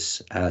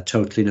packages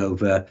totaling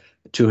over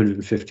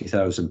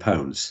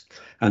 £250,000,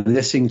 and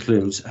this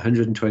includes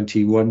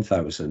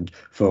 £121,000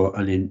 for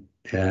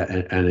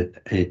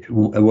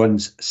one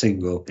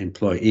single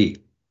employee.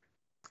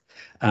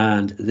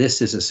 And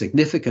this is a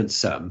significant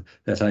sum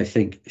that I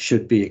think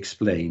should be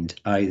explained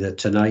either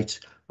tonight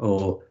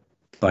or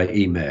by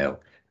email.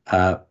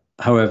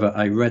 However,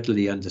 I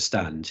readily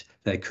understand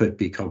there could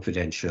be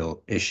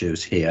confidential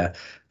issues here,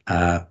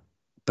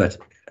 but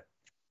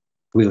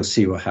we'll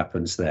see what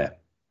happens there.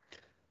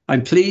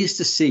 I'm pleased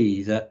to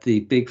see that the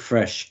Big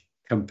Fresh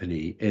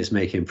company is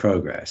making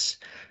progress,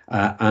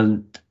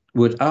 and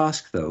would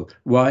ask, though,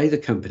 why the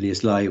company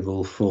is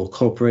liable for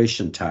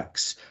corporation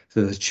tax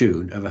to the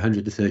tune of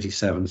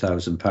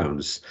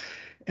 £137,000.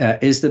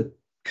 Is the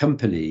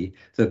company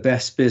the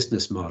best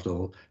business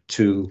model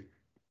to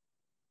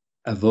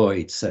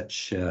avoid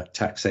such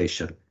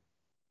taxation?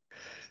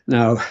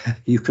 Now,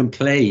 you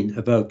complain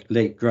about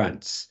late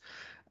grants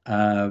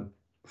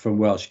from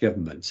Welsh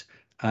Government.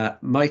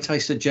 Might I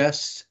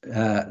suggest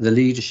the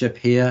leadership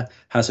here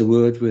has a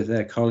word with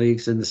their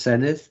colleagues in the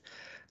Senedd?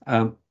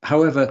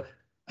 However,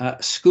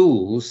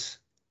 schools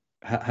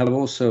have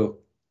also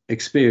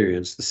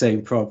experienced the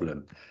same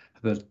problem,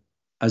 but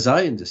as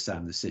I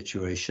understand the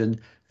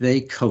situation,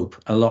 they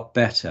cope a lot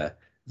better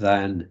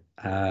than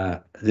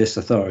this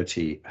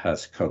authority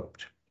has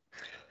coped.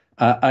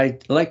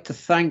 I'd like to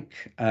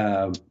thank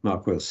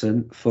Mark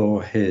Wilson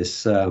for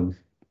his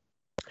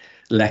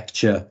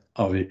lecture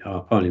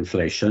on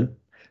inflation.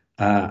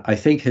 I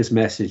think his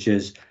message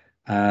is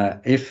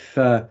if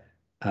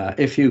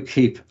you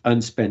keep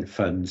unspent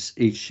funds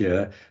each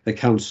year, the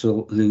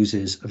council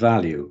loses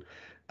value.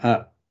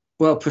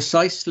 Well,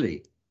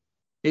 precisely.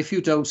 If you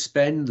don't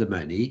spend the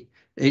money,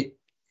 they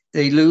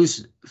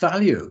lose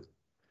value.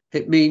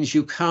 It means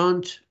you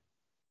can't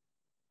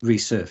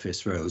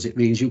resurface roads. It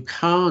means you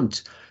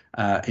can't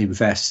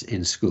invest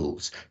in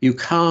schools. You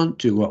can't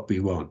do what we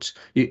want.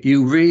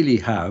 You really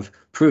have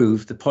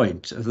proved the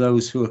point of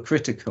those who are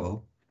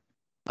critical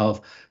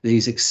of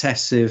these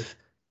excessive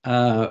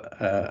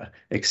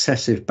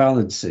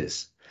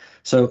balances.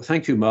 So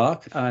thank you,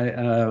 Mark.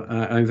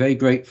 I'm very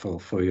grateful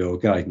for your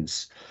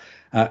guidance.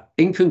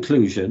 In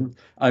conclusion,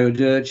 I would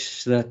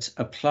urge that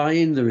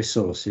applying the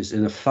resources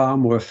in a far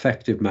more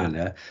effective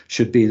manner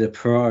should be the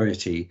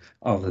priority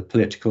of the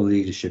political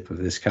leadership of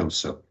this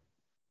council.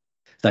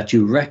 That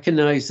you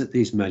recognise that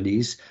these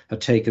monies are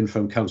taken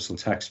from council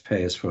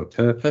taxpayers for a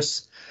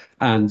purpose,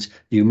 and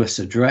you must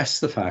address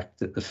the fact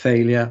that the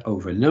failure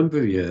over a number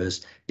of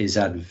years is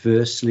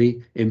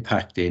adversely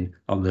impacting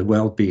on the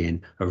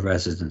well-being of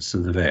residents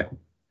of the Vale.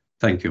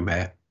 Thank you,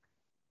 Mayor.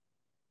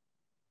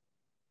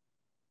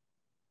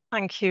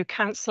 Thank you,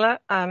 Councillor.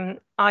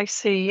 I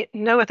see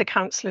no other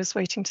councillors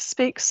waiting to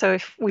speak, so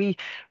if we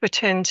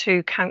return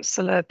to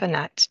Councillor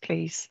Burnett,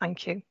 please.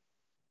 Thank you.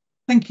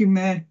 Thank you,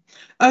 Mayor.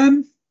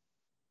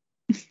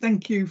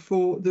 Thank you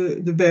for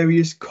the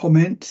various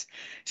comments.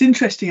 It's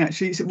interesting,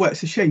 actually. It's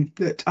a shame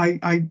that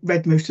I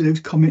read most of those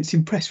comments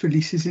in press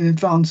releases in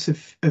advance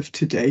of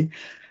today.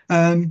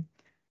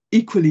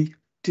 Equally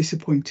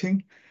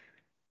disappointing.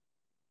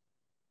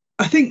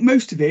 I think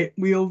most of it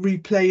we'll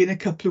replay in a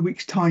couple of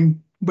weeks'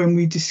 time when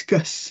we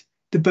discuss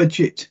the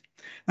budget,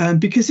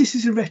 because this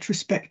is a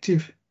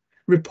retrospective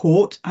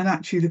report, and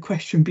actually the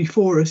question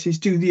before us is,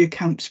 do the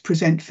accounts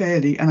present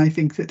fairly? And I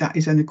think that that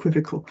is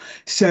unequivocal.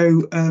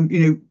 So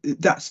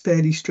that's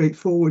fairly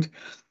straightforward.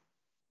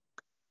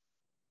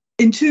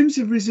 In terms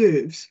of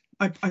reserves,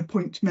 I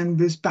point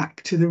members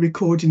back to the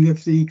recording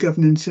of the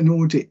Governance and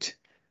Audit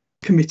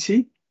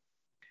Committee,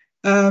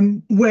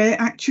 where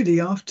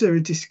actually after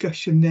a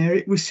discussion there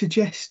it was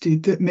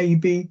suggested that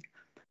maybe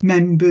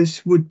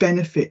members would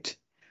benefit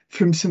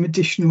from some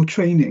additional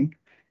training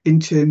in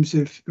terms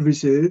of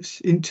reserves,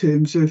 in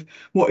terms of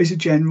what is a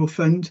general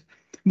fund,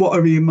 what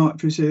are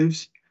earmarked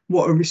reserves,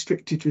 what are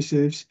restricted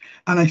reserves.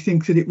 And I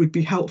think that it would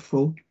be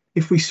helpful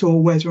if we saw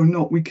whether or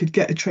not we could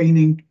get a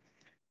training,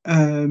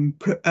 some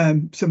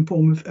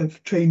form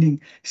of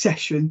training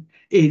session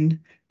in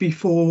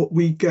before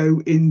we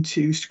go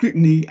into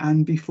scrutiny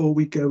and before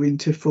we go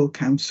into full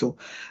council.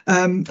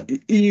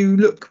 You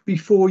look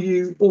before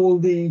you, all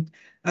the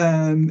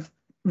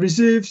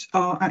reserves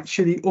are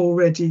actually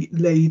already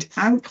laid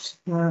out.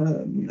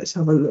 Let's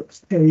have a look.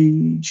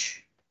 We're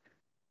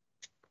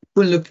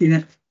looking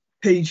at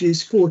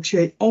pages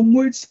 48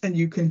 onwards, and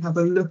you can have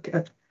a look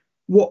at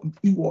what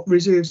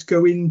reserves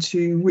go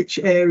into which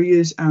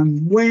areas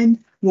and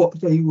when, what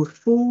they were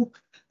for.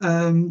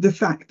 The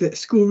fact that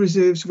school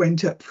reserves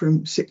went up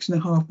from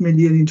 6.5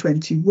 million in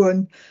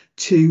 21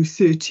 to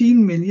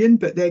 13 million,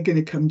 but they're going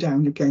to come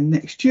down again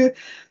next year.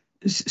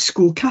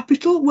 School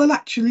capital, well,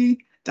 actually,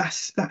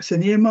 that's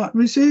an earmarked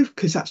reserve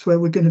because that's where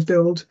we're going to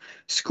build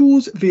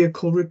schools.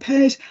 Vehicle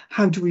repairs,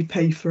 how do we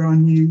pay for our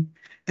new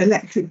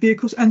electric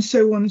vehicles, and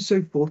so on and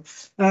so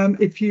forth.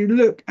 If you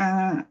look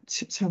at,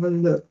 let's have a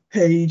look,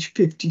 page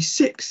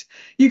 56,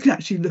 you can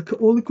actually look at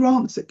all the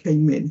grants that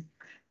came in.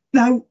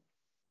 Now,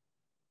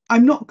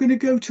 I'm not going to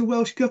go to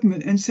Welsh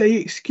Government and say,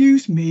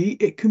 excuse me,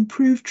 it can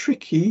prove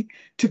tricky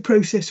to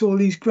process all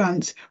these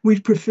grants.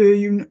 We'd prefer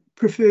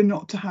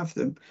not to have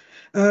them.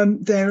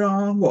 There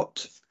are,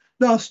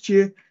 last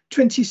year,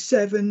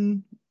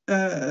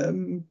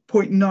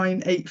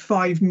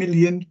 27.985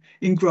 million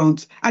in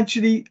grants.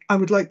 Actually, I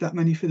would like that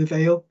money for the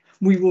Vale.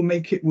 We will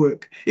make it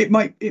work. It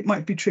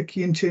might be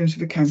tricky in terms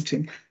of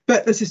accounting,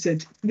 but as I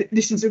said,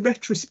 this is a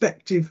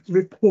retrospective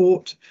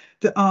report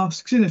that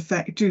asks, in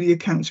effect, do the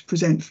accounts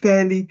present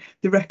fairly?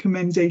 The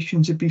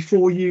recommendations are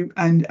before you,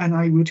 and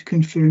I would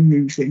confirm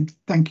moving.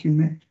 Thank you,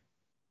 Mayor.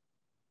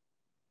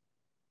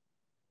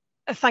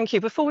 Thank you.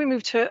 Before we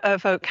move to a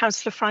vote,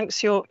 Councillor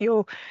Franks,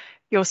 you're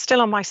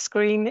still on my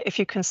screen. If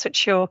you can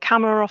switch your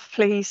camera off,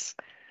 please.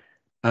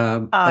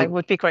 I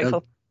would be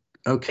grateful.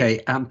 Okay.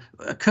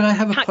 Can I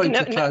have a point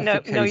of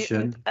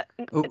clarification?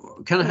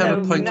 Can I have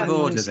a point of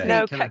order then?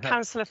 No,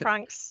 Councillor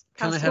Franks.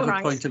 Can I have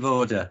a point of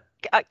order?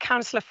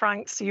 Councillor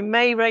Franks, you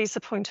may raise a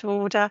point of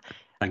order.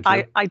 Thank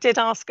you. I did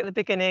ask at the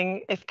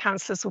beginning if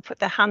councillors will put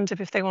their hand up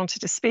if they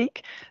wanted to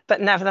speak,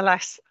 but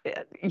nevertheless,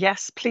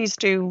 yes, please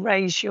do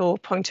raise your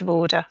point of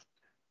order.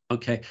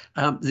 Okay,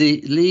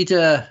 the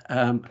leader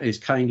is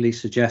kindly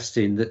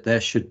suggesting that there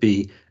should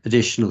be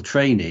additional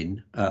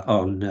training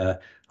on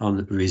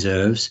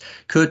reserves.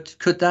 Could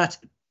that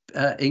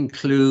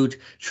include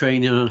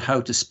training on how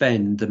to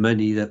spend the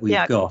money that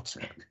we've got?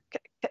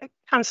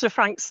 Councillor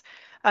Franks,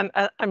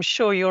 I'm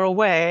sure you're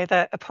aware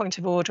that a point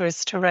of order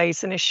is to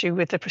raise an issue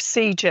with the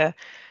procedure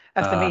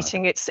of the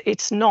meeting.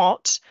 It's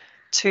not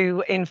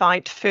to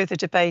invite further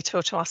debate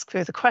or to ask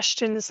further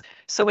questions.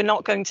 So we're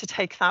not going to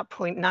take that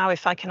point now.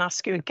 If I can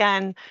ask you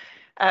again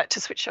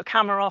to switch your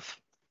camera off,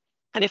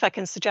 and if I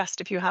can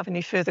suggest if you have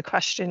any further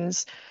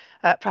questions,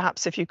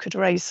 perhaps if you could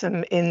raise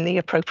them in the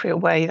appropriate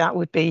way, that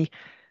would be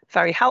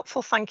very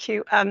helpful. Thank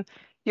you.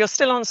 You're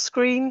still on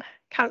screen,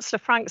 Councillor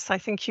Franks. I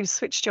think you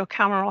switched your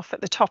camera off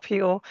at the top of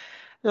your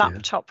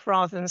laptop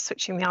rather than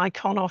switching the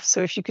icon off.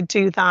 So if you could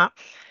do that,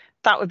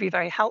 that would be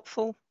very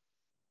helpful.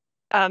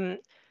 I'm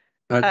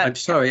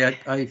sorry,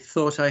 I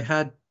thought I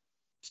had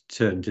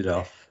turned it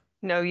off.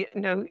 No,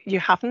 you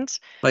haven't.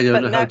 I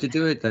don't know how to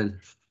do it then.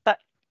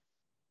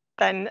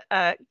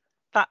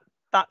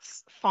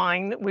 That's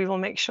fine. We will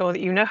make sure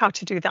that you know how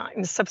to do that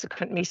in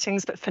subsequent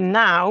meetings. But for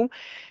now,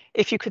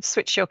 if you could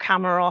switch your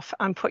camera off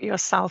and put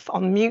yourself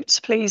on mute,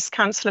 please,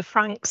 Councillor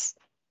Franks.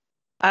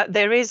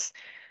 There is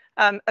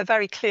a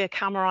very clear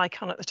camera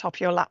icon at the top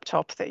of your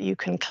laptop that you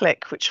can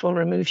click, which will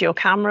remove your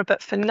camera.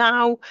 But for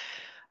now,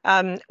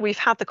 we've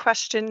had the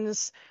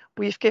questions.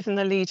 We've given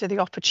the leader the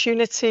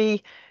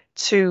opportunity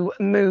to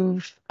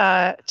move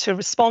to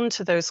respond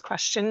to those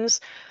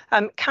questions.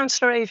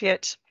 Councillor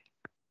Aviat,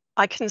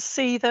 I can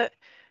see that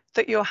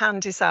your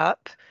hand is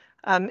up.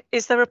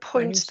 Is there a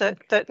point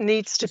that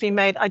needs to be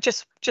made? I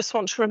just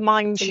want to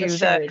remind you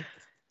that.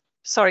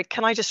 Sorry,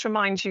 can I just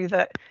remind you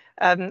that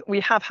we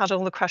have had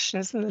all the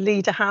questions and the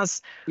leader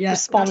has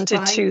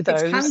responded to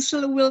those. It's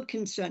Councillor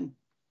Wilkinson.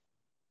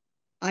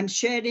 I'm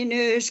sharing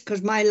hers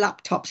because my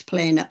laptop's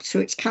playing up, so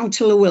it's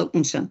Councillor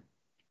Wilkinson.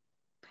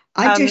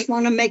 I just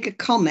want to make a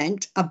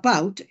comment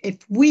about if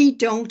we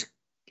don't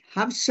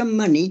have some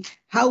money,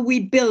 how we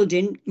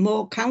building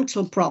more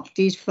council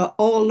properties for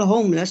all the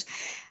homeless.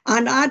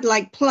 And I'd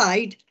like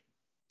Plaid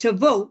to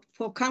vote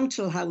for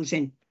council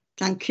housing.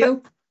 Thank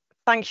you.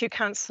 Thank you,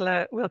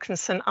 Councillor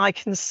Wilkinson. I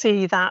can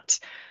see that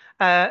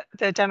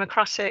the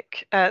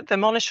Democratic, the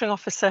monitoring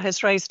officer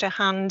has raised her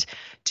hand.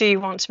 Do you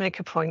want to make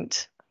a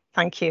point?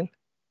 Thank you.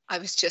 I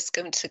was just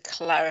going to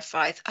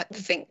clarify. I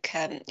think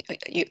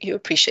you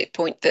appreciate the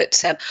point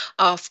that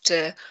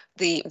after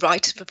the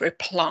right of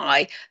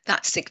reply,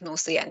 that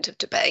signals the end of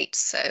debate.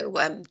 So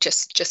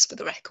just for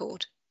the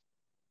record.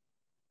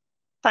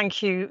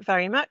 Thank you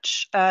very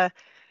much.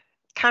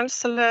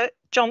 Councillor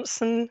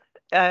Johnson,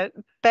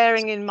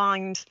 bearing in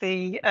mind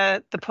the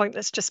point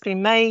that's just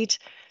been made,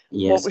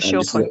 yes, what was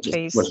your point,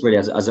 please? Well, really,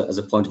 as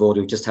a point of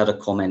order, we've just had a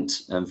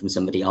comment from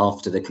somebody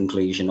after the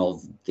conclusion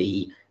of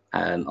the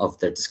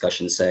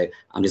discussion. So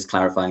I'm just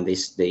clarifying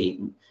this,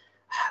 the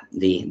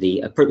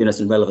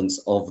appropriateness and relevance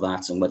of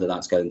that and whether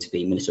that's going to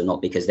be minuted or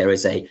not, because there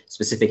is a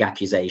specific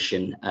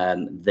accusation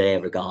there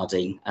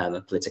regarding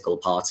a political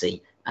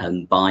party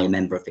by a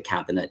member of the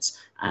cabinet.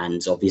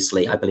 And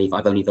obviously, I believe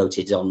I've only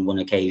voted on one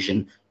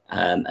occasion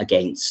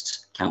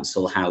against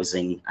council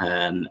housing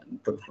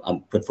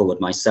put forward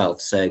myself.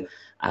 So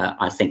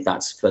I think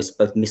that's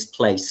both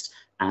misplaced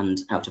and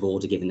out of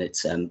order given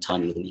its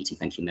timing of the meeting.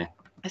 Thank you, Mayor.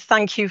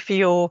 Thank you for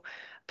your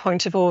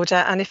point of order.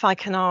 And if I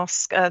can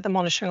ask the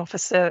monitoring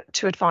officer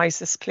to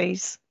advise us,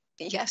 please.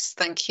 Yes,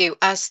 thank you.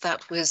 As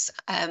that was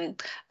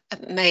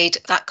made,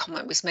 that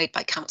comment was made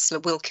by Councillor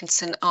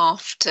Wilkinson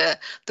after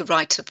the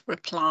right of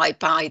reply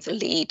by the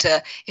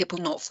leader. It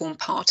will not form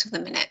part of the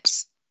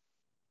minutes.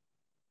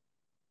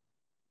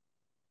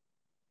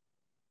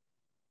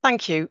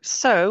 Thank you.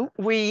 So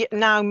we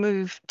now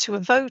move to a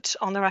vote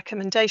on the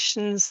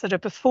recommendations that are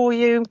before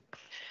you.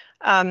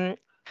 Can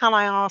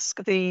I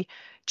ask the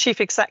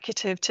Chief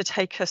Executive to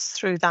take us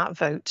through that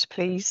vote,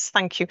 please?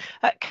 Thank you.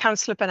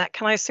 Councillor Burnett,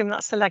 can I assume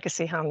that's the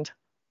legacy hand?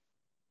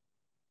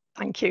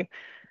 Thank you.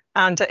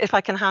 And if I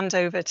can hand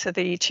over to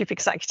the Chief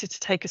Executive to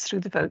take us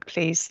through the vote,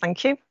 please.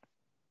 Thank you.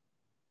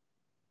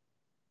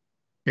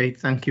 Okay,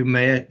 thank you,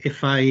 Mayor.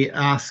 If I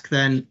ask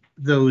then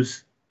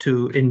those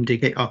to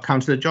indicate,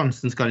 Councillor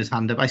Johnson's got his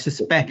hand up. I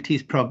suspect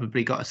he's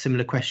probably got a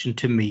similar question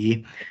to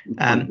me.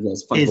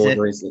 Yes, point of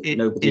order is that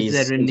nobody's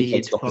is there a need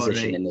indicated for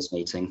opposition in this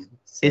meeting.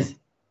 So.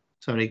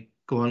 Sorry,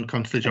 go on,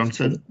 Councillor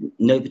Johnson.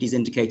 Nobody's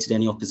indicated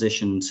any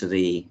opposition to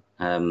the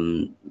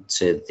motion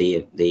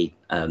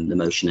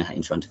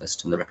in front of us,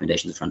 to the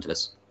recommendations in front of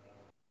us.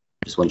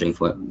 Just wondering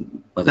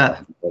whether I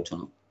have to vote or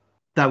not.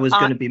 That was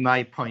going to be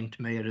my point,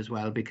 Mayor, as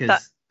well,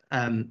 because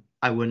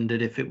I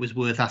wondered if it was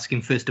worth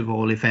asking, first of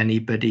all, if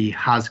anybody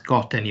has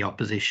got any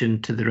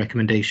opposition to the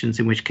recommendations,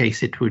 in which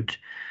case it would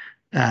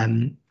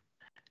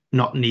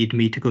not need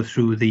me to go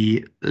through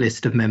the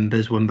list of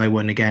members one by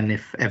one again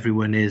if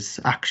everyone is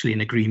actually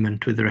in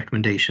agreement with the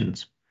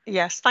recommendations.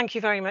 Yes, thank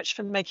you very much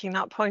for making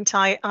that point.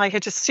 I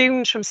had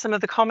assumed from some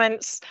of the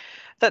comments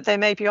that there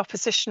may be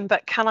opposition,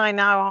 but can I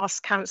now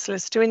ask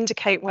councillors to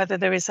indicate whether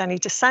there is any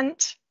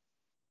dissent?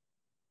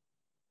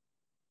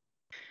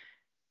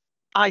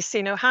 I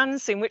see no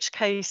hands, in which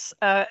case,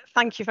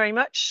 thank you very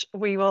much.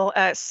 We will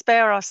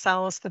spare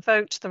ourselves the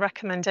vote. The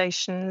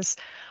recommendations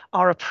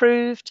are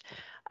approved.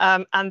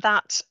 And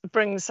that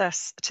brings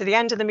us to the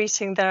end of the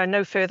meeting. There are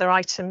no further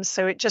items,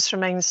 so it just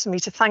remains for me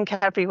to thank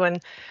everyone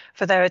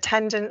for their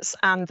attendance,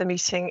 and the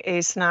meeting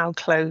is now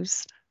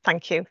closed.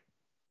 Thank you.